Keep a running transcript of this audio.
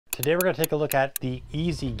Today we're going to take a look at the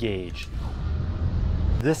EZi Gauge.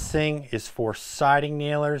 This thing is for siding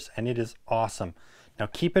nailers and it is awesome. Now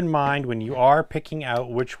keep in mind when you are picking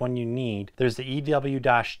out which one you need, there's the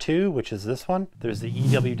EW-2, which is this one. There's the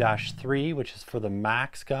EW-3, which is for the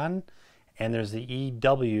max gun. And there's the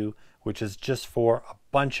EW, which is just for a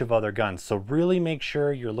bunch of other guns. So really make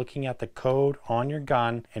sure you're looking at the code on your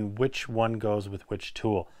gun and which one goes with which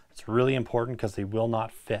tool. It's really important because they will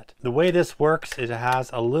not fit. The way this works is it has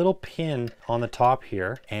a little pin on the top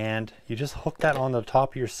here, and you just hook that on the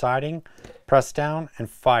top of your siding, press down and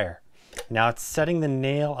fire. Now it's setting the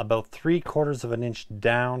nail about 3/4 of an inch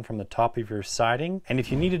down from the top of your siding. And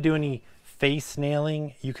if you need to do any face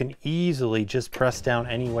nailing, you can easily just press down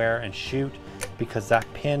anywhere and shoot because that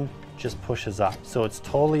pin just pushes up. So it's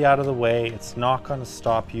totally out of the way. It's not going to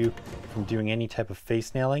stop you from doing any type of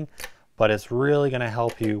face nailing, but it's really going to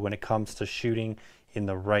help you when it comes to shooting in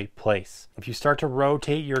the right place. If you start to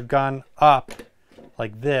rotate your gun up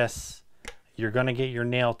like this, you're going to get your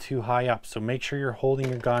nail too high up. So make sure you're holding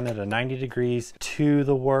your gun at a 90 degrees to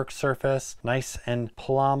the work surface, nice and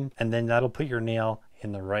plumb, and then that'll put your nail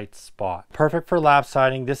in the right spot. Perfect for lap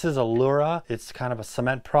siding. This is Allura. It's kind of a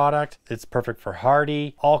cement product. It's perfect for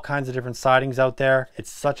hardy, all kinds of different sidings out there. It's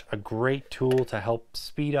such a great tool to help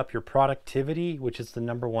speed up your productivity, which is the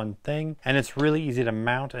 #1 thing. And it's really easy to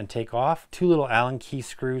mount and take off. 2 little Allen key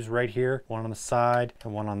screws right here, one on the side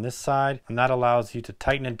and one on this side. And that allows you to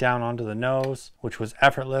tighten it down onto the nose, which was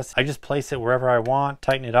effortless. I just place it wherever I want,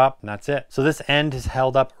 tighten it up, and that's it. So this end has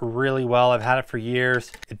held up really well. I've had it for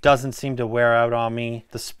years. It doesn't seem to wear out on me.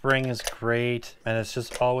 The spring is great, and it's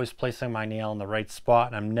just always placing my nail in the right spot,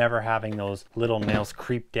 and I'm never having those little nails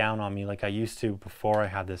creep down on me like I used to before I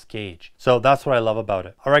had this gauge. So that's what I love about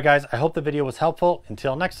it. All right guys, I hope the video was helpful.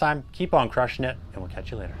 Until next time, keep on crushing it, and we'll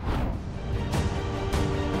catch you later.